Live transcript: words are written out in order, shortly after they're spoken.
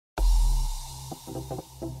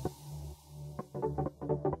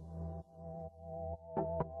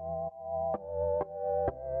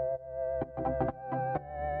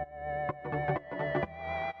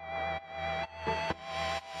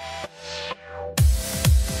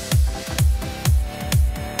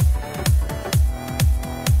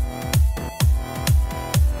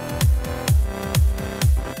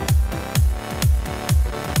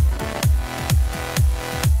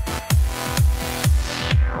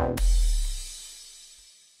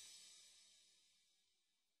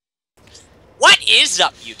What is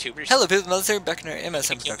up, YouTubers? Hello, people, Mother, back in our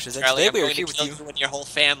MSM Productions, and Charlie, today I'm we are going here to with kill you. you and your whole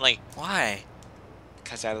family. Why?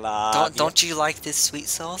 Because I love Don't you like this sweet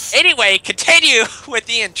sauce? Anyway, continue with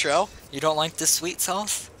the intro. You don't like this sweet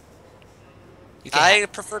sauce? I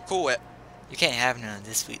prefer Cool Whip. You can't have none of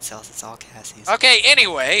this sweet sauce. It's all Cassie's. Okay,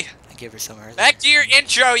 anyway. I gave her some earlier. Back to your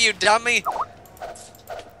intro, you dummy.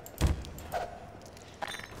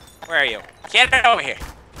 Where are you? Get it over here.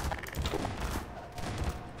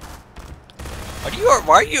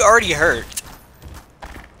 Why are you already hurt?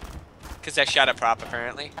 Because I shot a prop,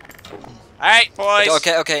 apparently. Alright, boys.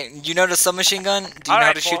 Okay. You know the submachine gun? Do you know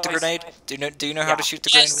how to shoot the grenade? Do you know how to shoot the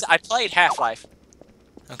grenade? Yes, I played Half-Life.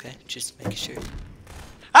 Okay, just making sure.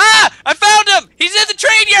 Ah! I found him! He's in the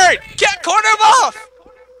train yard! Corner him off!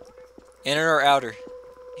 Inner or outer?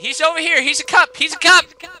 He's over here. He's a cup. He's a cup.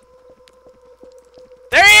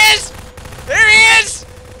 There he is! There he is!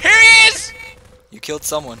 Here he is! You killed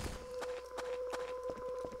someone.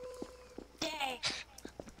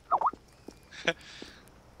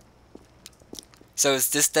 So is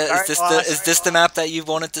this the map that you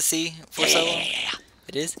wanted to see for so long? Yeah.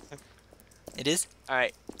 It is? It is?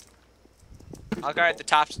 Alright. I'll guard the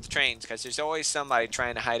tops of the trains, because there's always somebody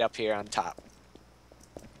trying to hide up here on top.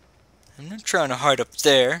 I'm not trying to hide up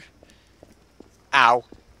there. Ow.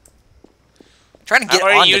 I'm trying to get I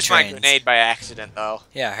on already the used my trains. grenade by accident, though.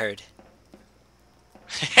 Yeah, I heard.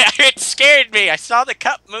 It scared me. I saw the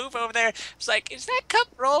cup move over there. I was like, is that cup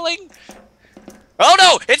rolling? Oh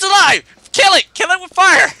no! It's alive! Kill it! Kill it with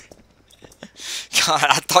fire! God,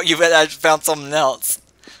 I thought you had found something else.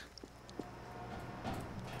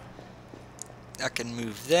 I can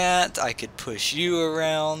move that. I could push you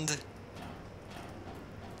around.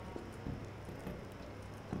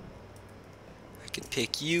 I could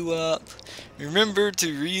pick you up. Remember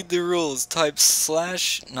to read the rules. Type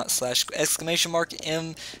exclamation mark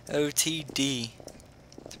MOTD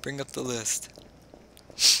to bring up the list.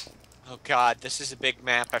 Oh god, this is a big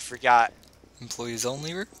map. I forgot. Employees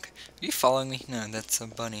only work? Are you following me? No, that's a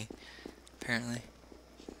bunny. Apparently.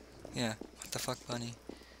 Yeah. What the fuck, bunny?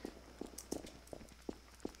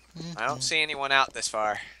 I don't see anyone out this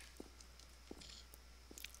far.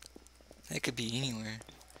 It could be anywhere.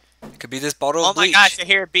 It could be this bottle Oh of my bleach. gosh, I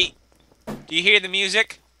hear a beat. Do you hear the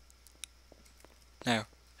music? No.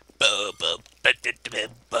 Oh,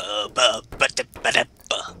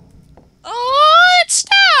 it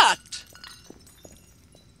stopped!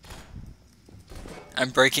 I'm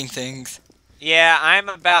breaking things. Yeah, I'm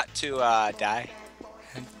about to die.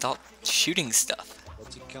 I'm shooting stuff.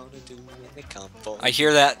 What you gonna do when they come for I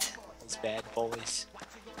hear that. these bad boys?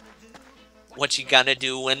 What you gonna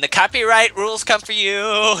do when the copyright rules come for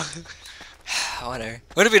you? Whatever.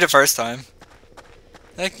 Would it be the first time?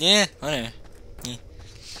 Like, yeah, whatever. Yeah.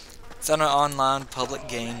 It's on an online public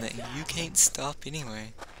game that you can't stop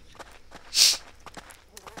anyway.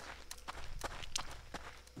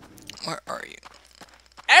 Where are you?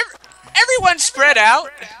 Everyone spread out.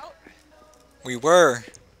 We were.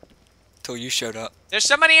 Till you showed up. There's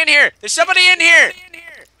somebody in here. There's somebody in here.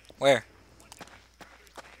 Where?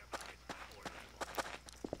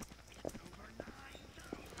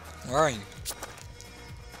 Where are you?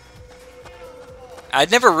 I'd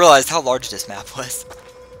never realized how large this map was.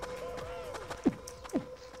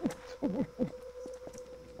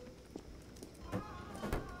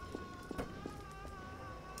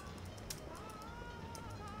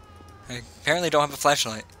 I apparently don't have a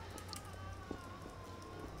flashlight.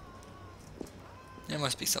 There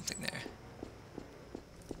must be something there.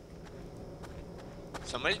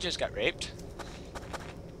 Somebody just got raped.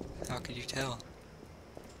 How could you tell?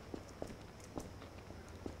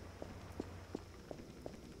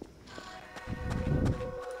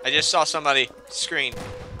 I just saw somebody scream.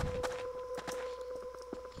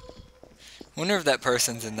 Wonder if that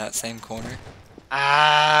person's in that same corner.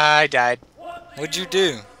 I died. What'd you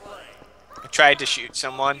do? I tried to shoot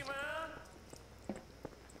someone.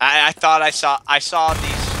 I thought I saw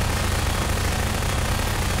these.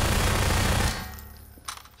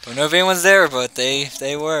 Don't know if anyone's there, but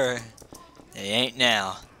they were. They ain't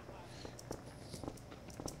now.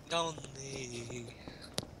 Lonely.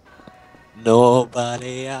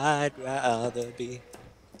 Nobody I'd rather be.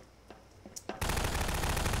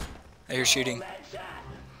 I hear shooting.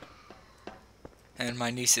 And my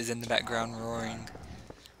niece is in the background roaring.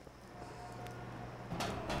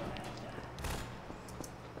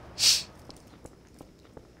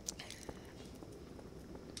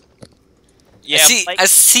 Yeah, I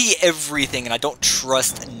see everything, and I don't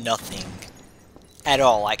trust nothing at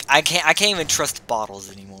all. Like I can't even trust bottles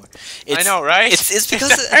anymore. I know, right? It's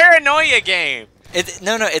because it's a paranoia game.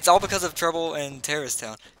 No, it's all because of Trouble in Terrorist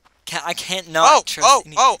Town. I can't not trust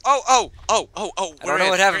anything. Oh! I don't know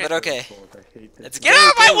what happened, but okay. Let's Get go,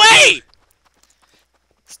 out of my go, way! go.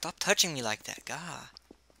 Stop touching me like that, God.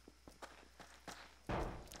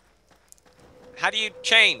 How do you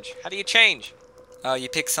change? How do you change? Oh, you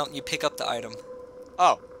pick something. You pick up the item.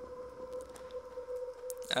 Oh.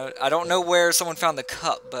 I don't know where someone found the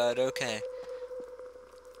cup, but okay.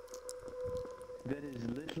 That is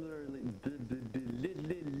literally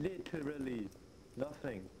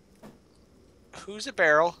nothing. Who's a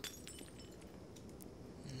barrel?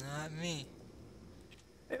 Not me.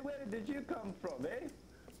 Hey, where did you come from, eh?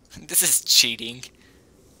 This is cheating.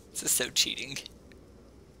 This is so cheating.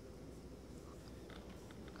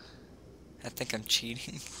 I think I'm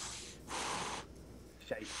cheating.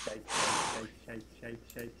 Shite.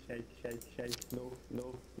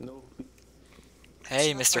 No.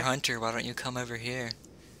 Hey, Mr. Hunter, why don't you come over here?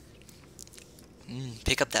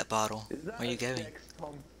 Pick up that bottle. Where are you going?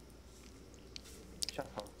 Shut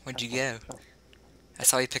up. Where'd you go? I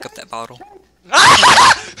saw you pick up that bottle.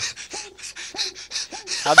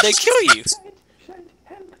 How'd they kill you?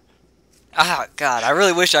 Ah, God, I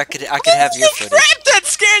really wish I could have your footage. Crap, that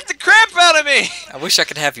scared the crap out of me! I wish I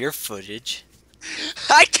could have your footage.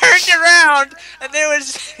 I turned around and there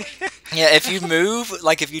was... Yeah, if you move,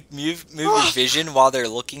 like if you move your vision while they're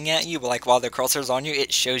looking at you, like while their cursor's on you,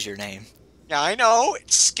 it shows your name. Yeah, I know.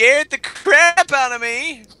 It scared the crap out of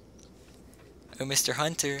me. Oh, Mr.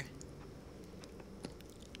 Hunter.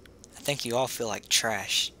 I think you all feel like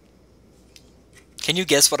trash. Can you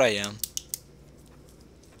guess what I am?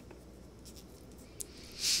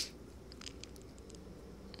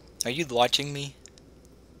 Are you watching me?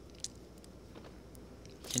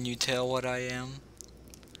 Can you tell what I am?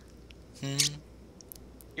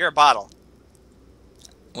 You're a bottle.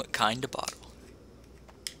 What kind of bottle?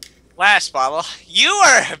 Last bottle. You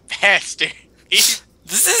are a bastard. This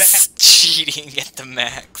is cheating at the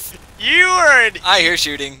max. You are an... I hear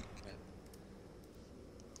shooting.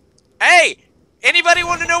 Hey! Anybody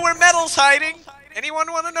want to know where Metal's hiding?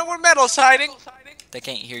 Anyone want to know where Metal's hiding? They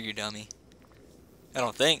can't hear you, dummy. I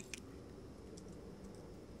don't think.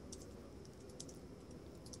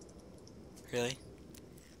 Really?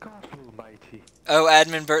 God almighty. Oh,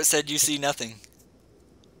 Admin Bert said you see nothing.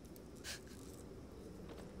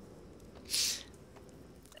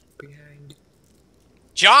 Behind.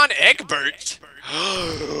 John Egbert?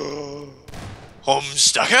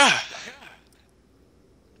 Homestucker?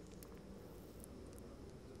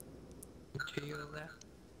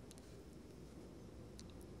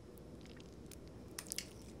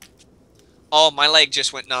 Oh, my leg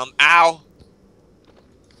just went numb. Ow.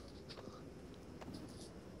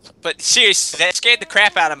 But seriously, that scared the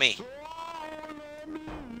crap out of me.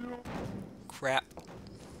 Crap.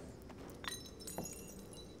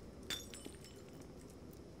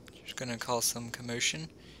 Just gonna cause some commotion.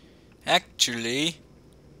 Actually,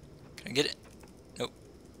 can I get it? Nope.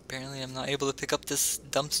 Apparently I'm not able to pick up this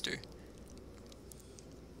dumpster.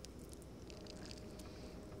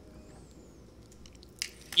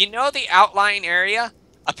 You know the outlying area?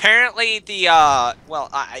 Apparently the,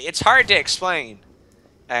 it's hard to explain,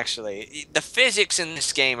 actually. The physics in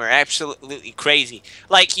this game are absolutely crazy.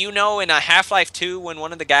 Like, you know, in a Half-Life 2, when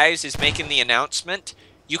one of the guys is making the announcement,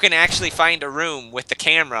 you can actually find a room with the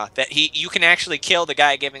camera that you can actually kill the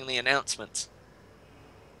guy giving the announcements.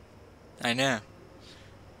 I know.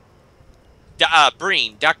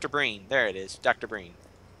 Breen. Dr. Breen. There it is. Dr. Breen.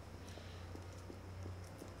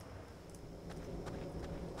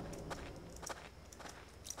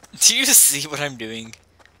 Do you see what I'm doing?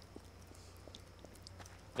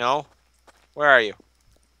 No? Where are you?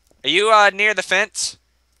 Are you, near the fence?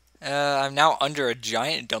 I'm now under a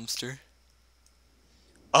giant dumpster.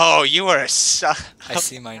 Oh, you are a suck. I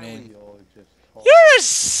see my name.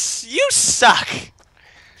 You suck.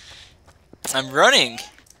 I'm running.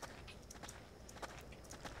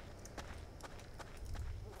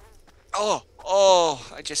 Oh,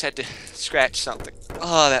 I just had to scratch something.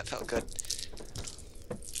 Oh, that felt good.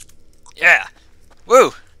 Yeah.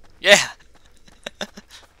 Woo. Yeah.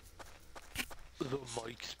 The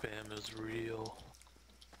mic spam is real.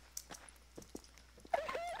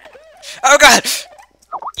 Oh God.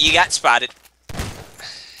 You got spotted.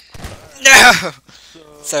 No.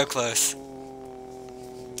 So close.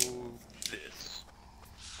 This.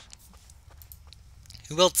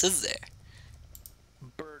 Who else is there?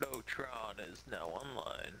 Birdotron is now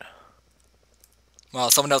online. Wow,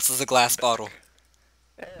 someone else is a glass bottle.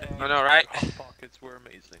 I know, right? Hot Pockets were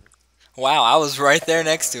amazing. Wow, I was right there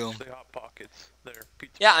next to him. The Hot Pockets. They're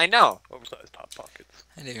pizza. Yeah, I know. Oversized Hot Pockets.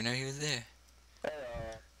 I didn't even know he was there.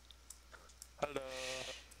 Hello.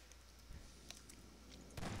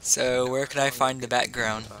 So where can I find the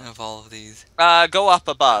background of all of these? Go up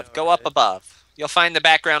above. Go up above. You'll find the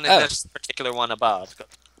background in Oh. this particular one above.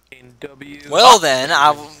 In W. Well then,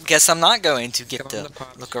 guess I'm not going to get to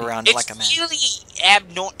look around It's like a man. really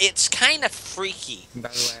abnormal. It's kind of freaky By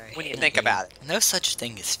the way, when you think about it. No such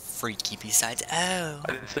thing as freaky besides oh.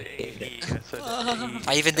 I didn't say AE, I said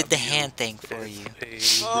I even did the hand thing for you.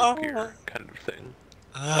 It's a root beer kind of thing.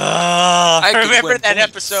 I could remember win that points.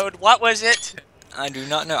 episode. What was it? I do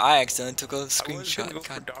not know. I accidentally took a I was gonna screenshot. go for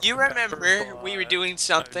God. Dr. You Pepper, remember we were but doing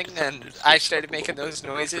something decided and to I switch started up a making little those bit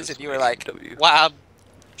noises and for you were like, W. wow,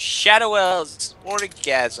 Shadowell's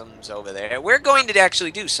orgasms over there. We're going to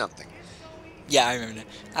actually do something. Yeah, I remember that.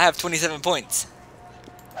 I have 27 points.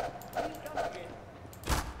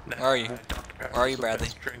 Nah, Where are you? Dr. Pepper's Where are you, the Bradley?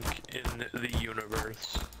 best drink in the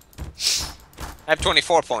universe, I have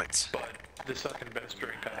 24 points. but the second best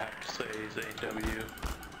drink I have to say is AW.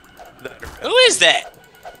 That or Who is that?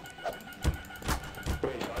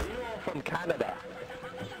 Wait, are you all from Canada?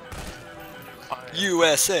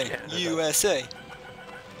 USA, Canada. USA,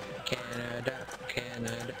 Canada,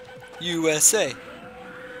 Canada. USA.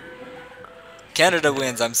 Canada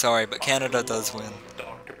wins, I'm sorry, but Canada does win.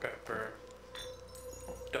 Dr. Pepper.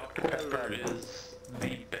 Dr. Pepper is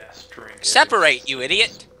the best drink. ever. Separate, you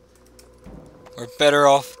idiot. We're better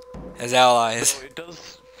off as allies. So it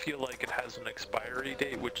does feel like it has an expiry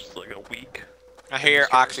date, which is like a week. I hear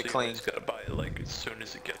So you OxyClean. always gotta buy it like as soon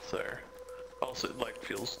as it gets there. Also, it like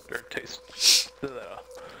feels or tastes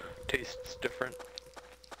tastes different.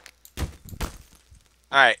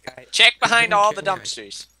 Alright, Alright, check behind all the Chicken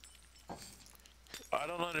dumpsters. I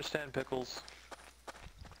don't understand pickles.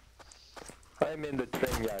 I'm in the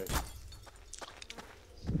train yard.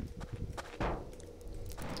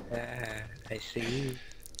 I see you.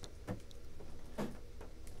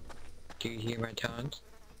 Do you hear my tones?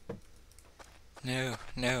 No,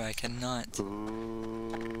 no, I cannot.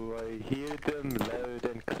 Ooh, I hear them loud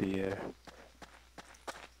and clear.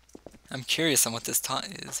 I'm curious on what this taunt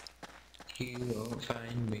is. You won't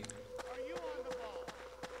find me.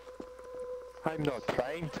 I'm not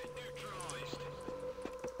trying.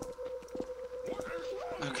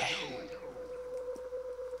 Okay.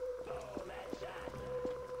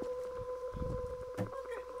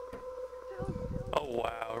 Oh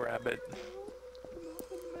wow, rabbit.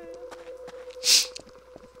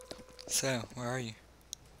 So, where are you?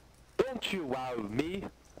 Don't you wow me?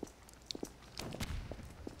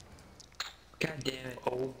 God damn it.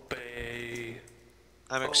 Obey.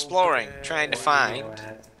 I'm exploring, trying to find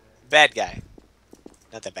bad guy.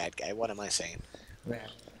 Not the bad guy, what am I saying? Rap.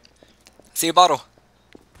 See a bottle.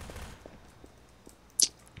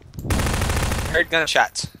 Heard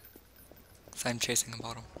gunshots. So I'm chasing a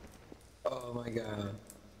bottle. Oh my god.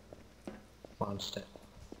 Monster.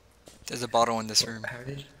 There's a bottle in this room. How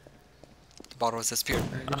did The bottle has disappeared.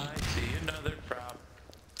 I see another prop.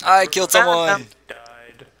 I killed someone!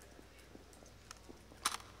 Died.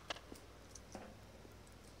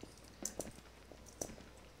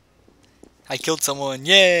 I killed someone!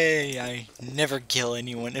 Yay! I never kill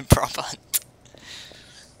anyone in prop hunt.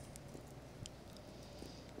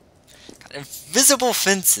 God, invisible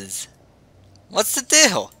fences. What's the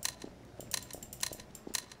deal?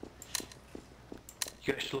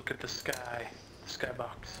 You guys should look at the sky. The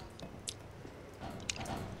skybox.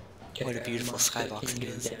 What a beautiful skybox it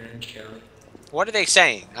is. What are they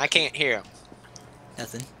saying? I can't hear them.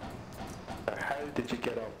 Nothing. How did you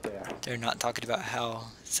get up there? They're not talking about how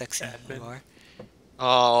sexy you Admin. are.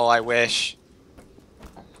 Oh, I wish.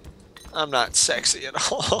 I'm not sexy at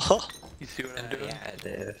all. You see what I'm doing? Yeah, it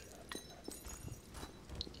is.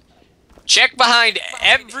 Check behind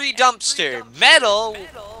every dumpster. Metal.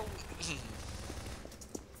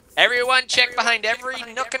 Everyone check behind every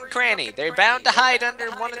nook and cranny. They're bound to hide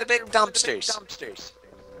under one of the big dumpsters.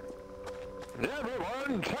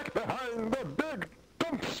 Everyone check behind the big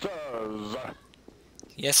dumpsters!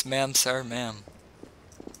 Yes, ma'am, sir, ma'am.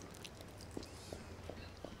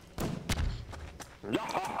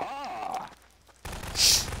 Yahaha!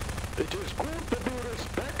 It is good to be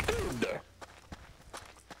respected!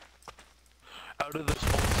 Out of the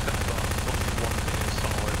small skybox, only one thing is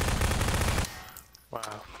solid.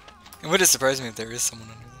 Wow. It would have surprised me if there is someone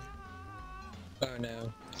under there. Oh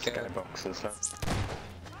no. Go, Skyboxes,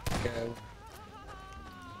 huh? go.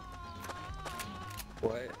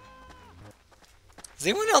 What? Does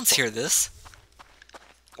anyone else hear this?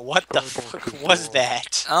 What the fuck was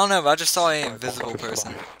that? I don't know, but I just saw an invisible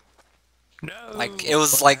person. No. Like, it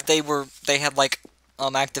was like they had like,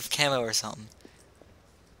 active camo or something.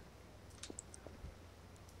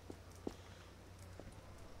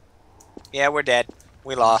 Yeah, we're dead.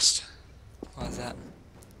 We lost. What was that?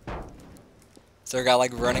 Is there a guy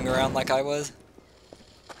like running around like I was?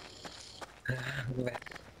 No,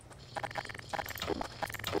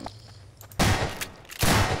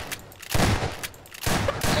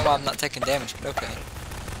 I'm not taking damage, but okay.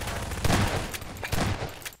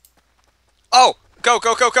 Oh! Go,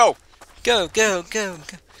 go, go, go! Go, go, go,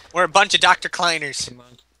 go. We're a bunch of Dr. Kleiners. Come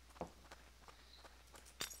on.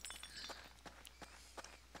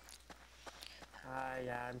 I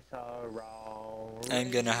am so wrong.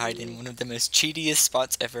 I'm gonna hide in one of the most cheatiest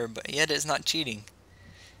spots ever, but yet it's not cheating.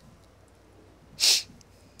 This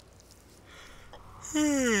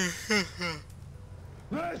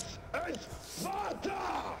is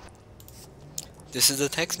Sparta! This is a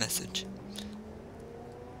text message.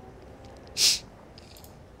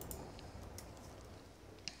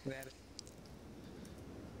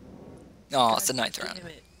 Oh, it's the ninth round. Damn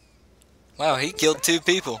it. Wow, he killed 2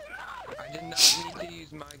 people. I did not need to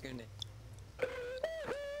use my gun.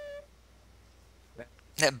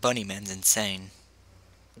 That bunny man's insane.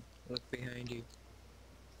 Look behind you.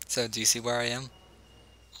 So, do you see where I am?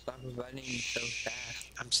 Stop running so fast.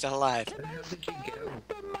 I'm still alive. Where the hell did you go?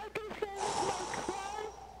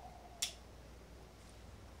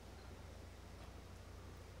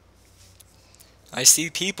 I see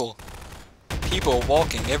people. People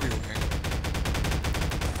walking everywhere.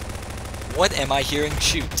 What am I hearing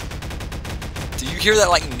shoot? Do you hear that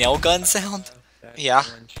like nail gun sound? That's Yeah.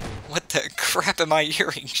 one shoot. What the crap am I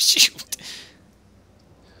hearing shoot?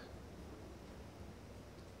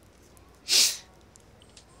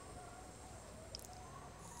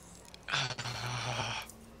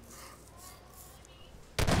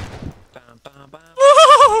 Bum, bum,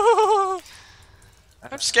 bum.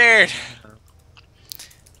 I'm scared.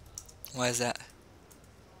 Why is that?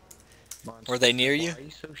 Monster. Were they near you? Why are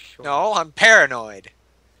you so short? No, I'm paranoid.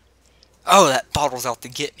 Oh, that bottle's out to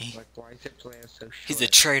get me. Like, why is the player so short? He's a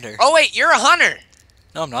traitor. Oh wait, you're a hunter.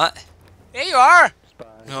 No, I'm not. Yeah, you are.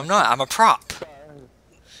 No, I'm not. I'm a prop.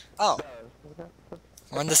 Oh,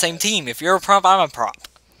 We're on the same team. If you're a prop, I'm a prop.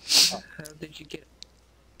 How did you get?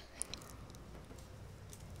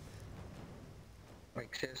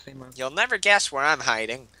 Like, seriously, man? you'll never guess where I'm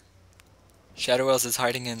hiding. Shadow Wells is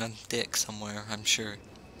hiding in a dick somewhere, I'm sure.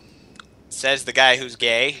 Says the guy who's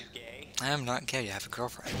gay. I am not gay. I have a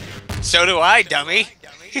girlfriend. So do I, dummy.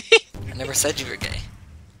 I never said you were gay.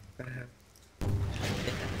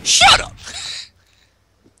 Shut up.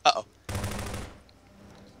 Uh-oh.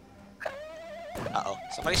 Uh-oh.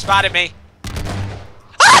 Somebody spotted me.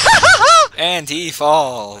 And he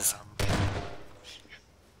falls.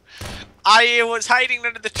 I was hiding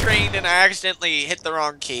under the train and I accidentally hit the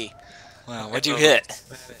wrong key. Wow, what'd you hit?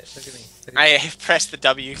 Look at me. Look at me. I pressed the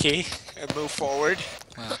W key and moved forward.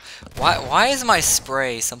 Wow. Why is my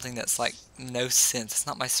spray something that's like no sense? It's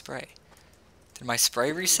not my spray. Did my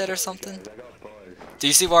spray reset or something? Do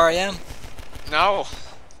you see where I am? No.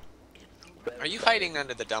 Are you hiding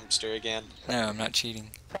under the dumpster again? No, I'm not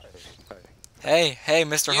cheating. Hey,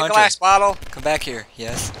 Mr. You Hunter. glass bottle? Come back here.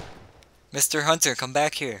 Yes. Mr. Hunter, come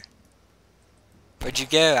back here. Where'd you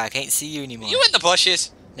go? I can't see you anymore. You in the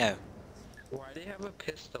bushes? No. Why do you have a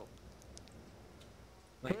pistol?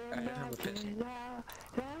 Like, I don't have a pistol.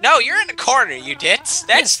 No, you're in the corner, you ditz.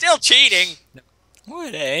 That's still cheating. Well,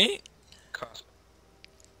 it ain't. Cost.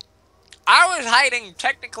 I was hiding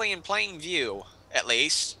technically in plain view, at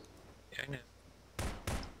least. Yeah, I know.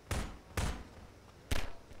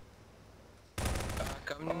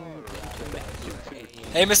 Come into me.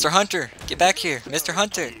 Hey, Mr. Hunter, get back here. Mr.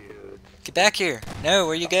 Hunter, get back here. No,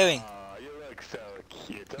 where are you going? You look so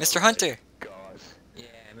cute. Mr. Hunter. Yeah,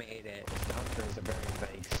 I made it. Hunter is a very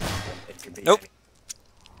vague. It could be Nope.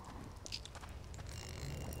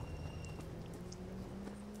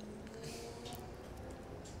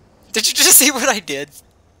 Did you just see what I did?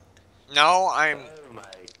 No, I'm Oh my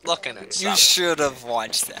looking at You stuff. should have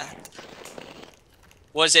watched that.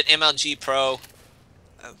 Was it MLG Pro?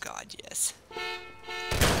 Oh god, yes.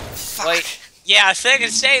 Wait. Yeah, I was gonna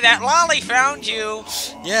say that Lolly found you.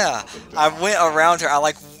 Yeah, I went around her. I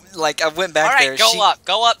like I went back All there. right, go she... up,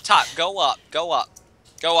 go up top, go up, go up,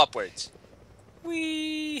 go upwards.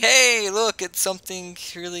 Whee! Hey, look, it's something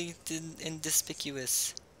really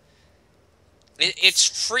inconspicuous.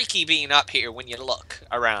 It's freaky being up here when you look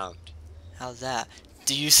around. How's that?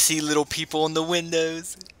 Do you see little people in the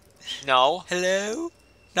windows? No. Hello?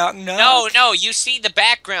 Knock knock. No, no, you see the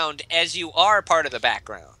background as you are part of the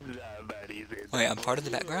background. Wait, I'm part of the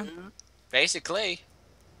background? Basically.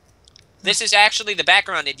 This is actually the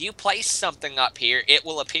background. If you place something up here, it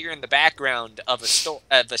will appear in the background of a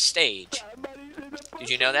stage. Did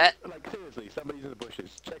you know that? Like seriously, somebody's in the bushes.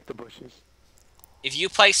 Check the bushes. If you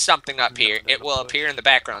place something up here, it will appear in the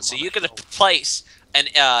background. So you can place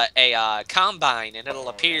a combine, and it'll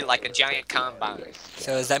appear like a giant combine.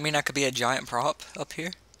 So does that mean I could be a giant prop up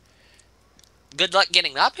here? Good luck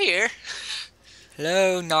getting up here.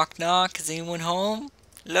 Hello, knock knock. Is anyone home?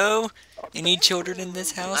 Hello? Any children in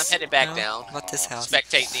this house? I'm headed back No? down. About this house.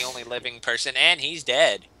 Spectate the only living person, and he's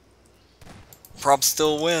dead. Props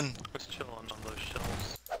still win. Just chilling on those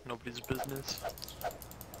shelves. Nobody's business.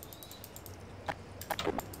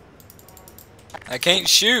 I can't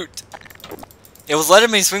shoot. It was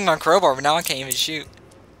letting me swing my crowbar, but now I can't even shoot.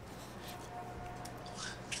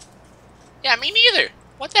 Yeah, me neither.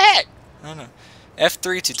 What the heck? I don't know.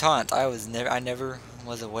 F3 to taunt. I never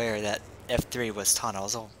was aware that F3 was taunt. I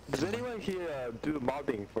was all. Does anyone here do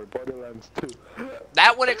modding for Borderlands 2?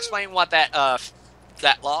 That would explain what that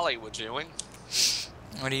lolly was doing.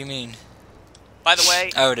 What do you mean? By the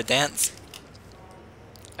way, Oh, to dance?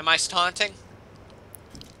 am I taunting?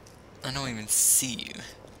 I don't even see you.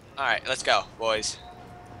 Alright, let's go, boys.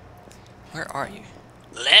 Where are you?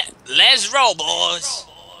 Let's roll, boys.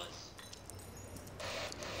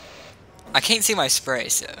 I can't see my spray,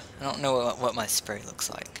 so I don't know what my spray looks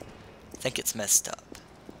like. I think it's messed up.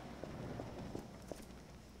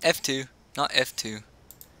 F2, not F2.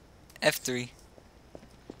 F3.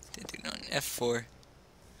 Didn't do nothing. F4.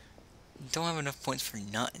 Don't have enough points for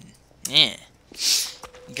nothing. Yeah.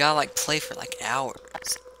 You gotta like play for like hours.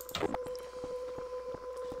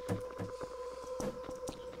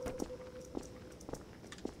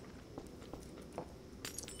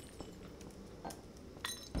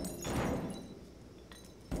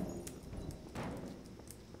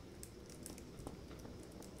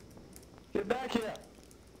 Get back here!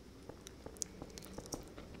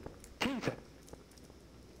 Ethan!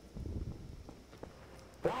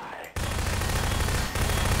 Why?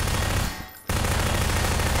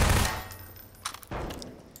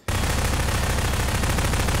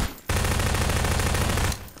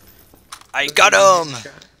 I got him!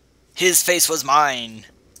 His face was mine.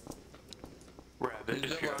 Rabbit,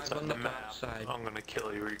 Who's if you're alive outside on the the map, pop side? I'm gonna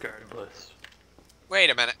kill you regardless. Wait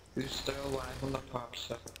a minute. Who's still alive on the pop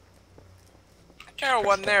side? There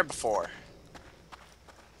wasn't there before.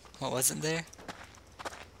 What wasn't there?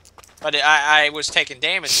 But I was taking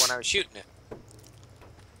damage when I was shooting it.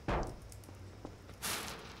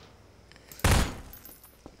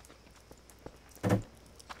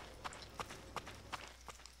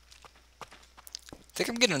 I think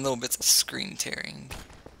I'm getting a little bits of screen tearing.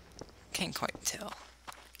 Can't quite tell.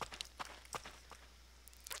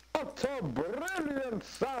 What a brilliant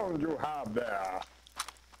sound you have there!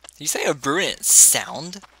 Did you say a brilliant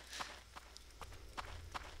sound?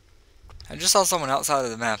 I just saw someone outside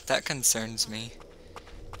of the map. That concerns me.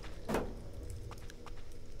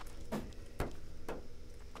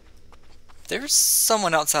 There's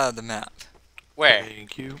someone outside of the map. Where?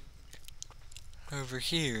 Thank you. Over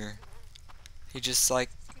here. He just like...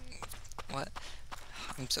 What?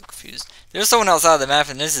 I'm so confused. There's someone outside of the map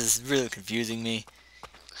and this is really confusing me.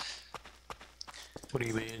 What do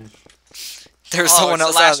you mean? There's Oh, someone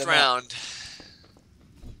it's the outside last of the map. round.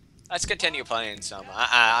 Let's continue playing some.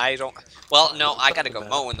 I don't... Well, no, I gotta go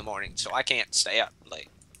mow in the morning, so I can't stay up late.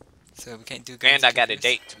 So we can't do And I got a Guns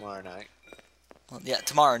date tomorrow night. Well, yeah,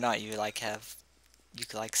 tomorrow night you like have... You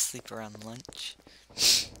could like sleep around lunch.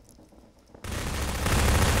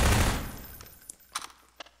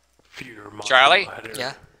 Fear Charlie? header.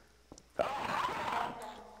 Yeah?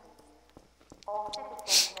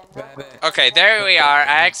 Rabbit. Okay, there we are.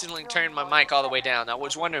 I accidentally turned my mic all the way down. I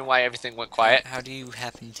was wondering why everything went quiet. How do you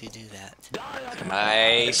happen to do that?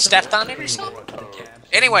 I stepped on it or something? The cabs.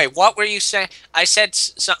 Anyway, what were you saying? I said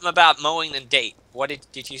something about mowing the date. What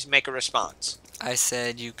did you make a response? I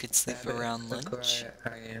said you could sleep Rabbit, around look lunch.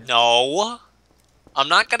 where I am. No. I'm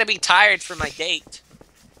not gonna be tired for my date.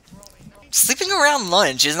 Sleeping around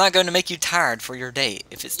lunch is not going to make you tired for your date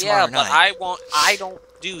if it's tomorrow Yeah, but night. I don't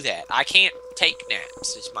do that. I can't take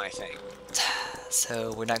naps is my thing.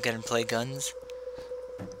 So we're not going to play guns?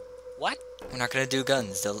 What? We're not going to do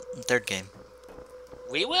guns, the third game.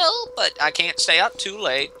 We will, but I can't stay up too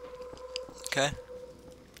late. Okay.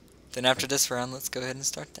 Then after this round, let's go ahead and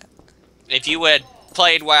start that. If you had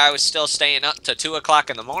played while I was still staying up to 2 o'clock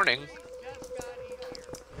in the morning,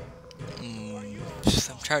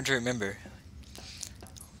 I'm trying to remember.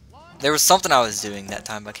 There was something I was doing that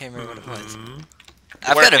time, but I can't remember what it was.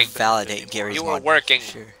 I've got to Working. validate Gary's You were mod, working.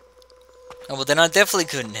 Sure. Oh, well then I definitely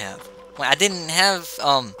couldn't have. Well, I didn't have,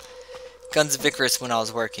 Guns of Icarus when I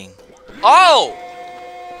was working. oh!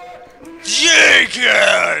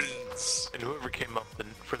 Jenkins! And whoever came up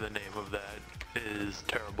for the name of that is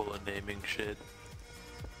terrible at naming shit.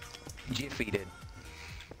 Jiffy did.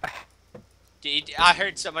 I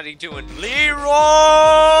heard somebody doing Leroy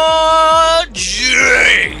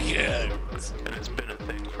Jenkins. And it's been a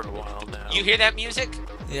thing for a while now. You hear that music?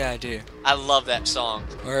 Yeah, I do. I love that song.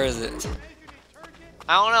 Where is it?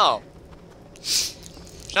 I don't know.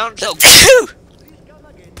 Sounds so good. Phew!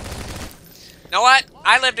 You know what?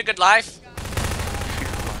 I lived a good life.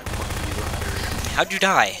 How'd you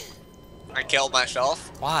die? I killed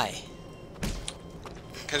myself. Why?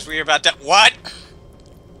 Because we were about to. What?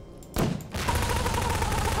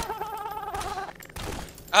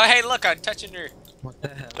 Oh, hey, look, I'm touching her. What the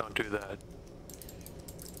hell? Don't do that.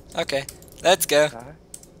 Okay, let's go.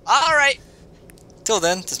 Alright. Till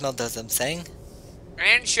then, this Mel does I'm saying.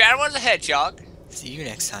 And Shadow was a hedgehog. See you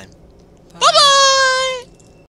next time. Bye bye!